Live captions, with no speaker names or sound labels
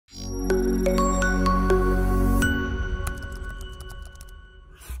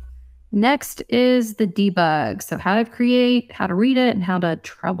Next is the debug. So how to create, how to read it, and how to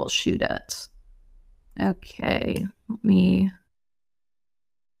troubleshoot it. Okay, let me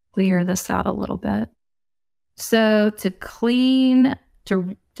clear this out a little bit. So to create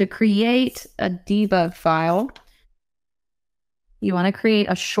a debug file, you want to create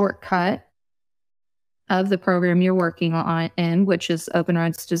a shortcut of the program you're working in, which is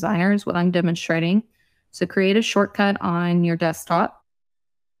OpenRoads Designer is what I'm demonstrating. So create a shortcut on your desktop.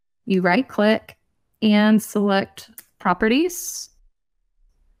 You right click and select properties.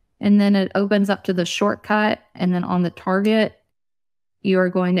 And then it opens up to the shortcut. And then on the target, you are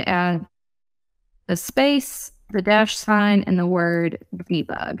going to add the space, the dash sign, and the word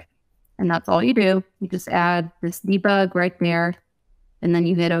debug. And that's all you do. You just add this debug right there, and then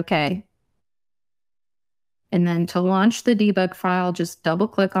you hit OK. And then to launch the debug file, just double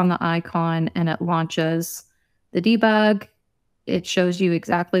click on the icon and it launches the debug. It shows you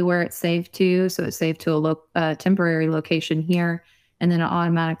exactly where it's saved to. So it's saved to a temporary location here, and then it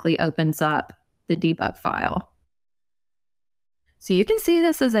automatically opens up the debug file. So you can see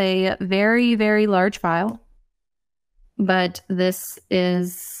this is a very, very large file, but this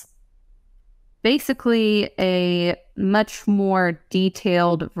is basically a much more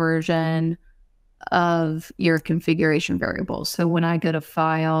detailed version of your configuration variables. So when I go to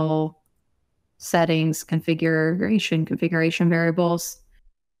File, Settings, Configuration variables,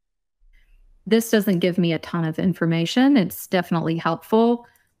 this doesn't give me a ton of information. It's definitely helpful,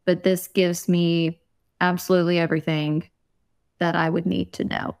 but this gives me absolutely everything that I would need to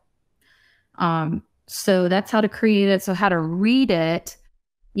know. So that's how to create it. So how to read it,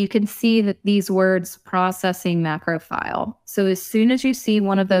 you can see that these words processing macro file. So as soon as you see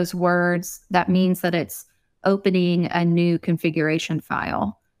one of those words, that means that it's opening a new configuration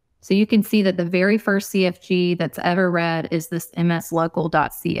file. So you can see that the very first CFG that's ever read is this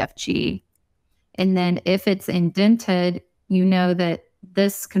mslocal.cfg. And then if it's indented, you know that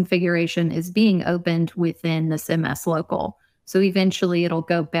this configuration is being opened within this mslocal. So eventually it'll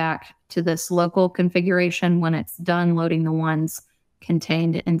go back to this local configuration when it's done loading the ones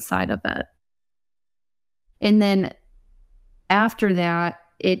contained inside of it. And then after that,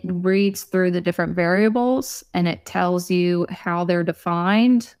 it reads through the different variables and it tells you how they're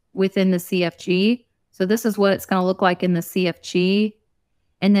defined within the CFG. So this is what it's going to look like in the CFG.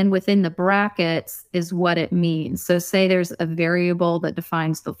 And then within the brackets is what it means. So say there's a variable that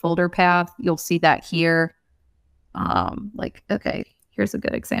defines the folder path. You'll see that here. Okay, here's a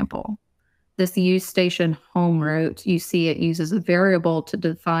good example. This use station home route, you see it uses a variable to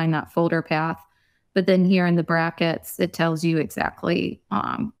define that folder path. But then here in the brackets, it tells you exactly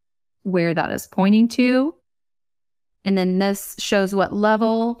where that is pointing to. And then this shows what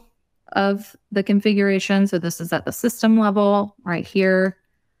level of the configuration. So this is at the system level right here.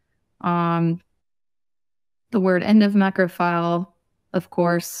 The word end of macro file, of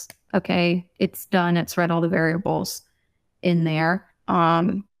course. Okay, it's done. It's read all the variables in there.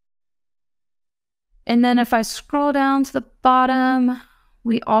 And then if I scroll down to the bottom,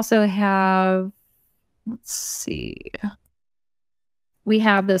 we also have, let's see, we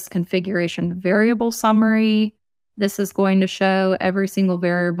have this configuration variable summary. This is going to show every single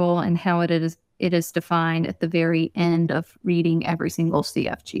variable and how it is defined at the very end of reading every single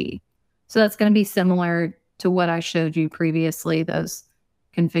CFG. So that's going to be similar to what I showed you previously, those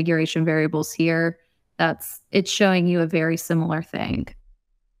configuration variables here. It's showing you a very similar thing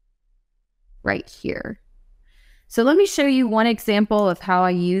right here. So let me show you one example of how I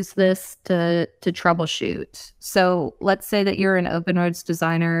use this to troubleshoot. So let's say that you're an OpenRoads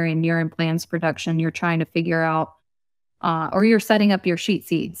designer and you're in plans production, you're trying to figure out, or you're setting up your sheet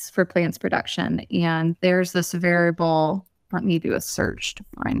seeds for plans production. And there's this variable, let me do a search to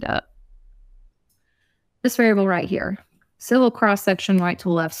find it. This variable right here, civil cross-section right to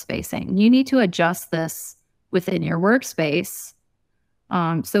left spacing. You need to adjust this within your workspace.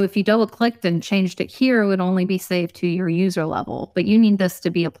 So if you double clicked and changed it here, it would only be saved to your user level, but you need this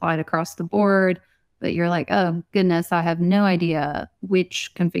to be applied across the board. But you're like, oh goodness, I have no idea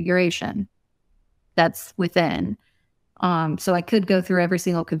which configuration that's within. So I could go through every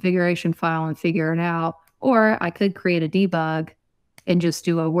single configuration file and figure it out, or I could create a debug and just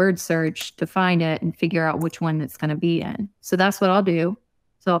do a word search to find it and figure out which one it's going to be in. So that's what I'll do.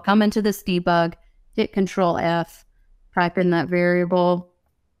 So I'll come into this debug, hit Control F, type in that variable.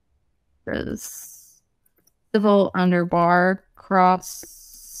 There's civil underbar cross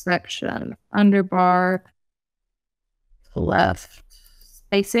section underbar left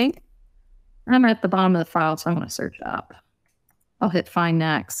spacing. I'm at the bottom of the file, so I'm going to search up. I'll hit find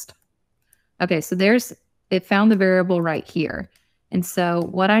next. Okay, so it found the variable right here. And so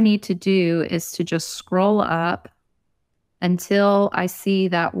what I need to do is to just scroll up until I see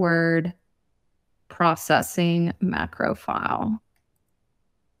that word processing macro file.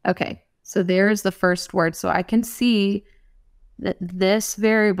 Okay, so there's the first word. So I can see that this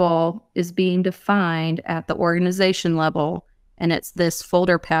variable is being defined at the organization level, and it's this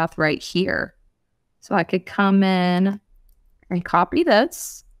folder path right here. So I could come in and copy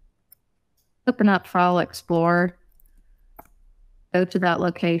this, open up File Explorer, go to that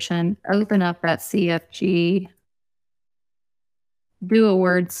location, open up that CFG, do a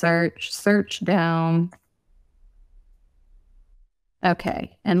word search, search down.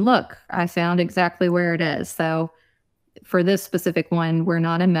 Okay, and look, I found exactly where it is. So for this specific one, we're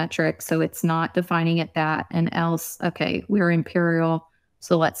not in metric, so it's not defining it that. And else, okay, we're imperial,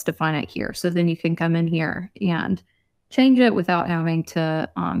 so let's define it here. So then you can come in here and change it without having to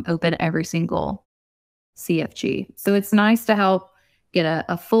open every single CFG. So it's nice to help get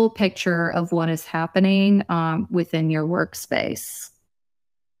a full picture of what is happening within your workspace.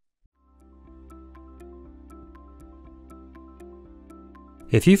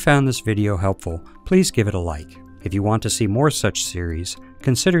 If you found this video helpful, please give it a like. If you want to see more such series,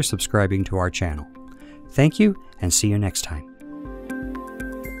 consider subscribing to our channel. Thank you, and see you next time.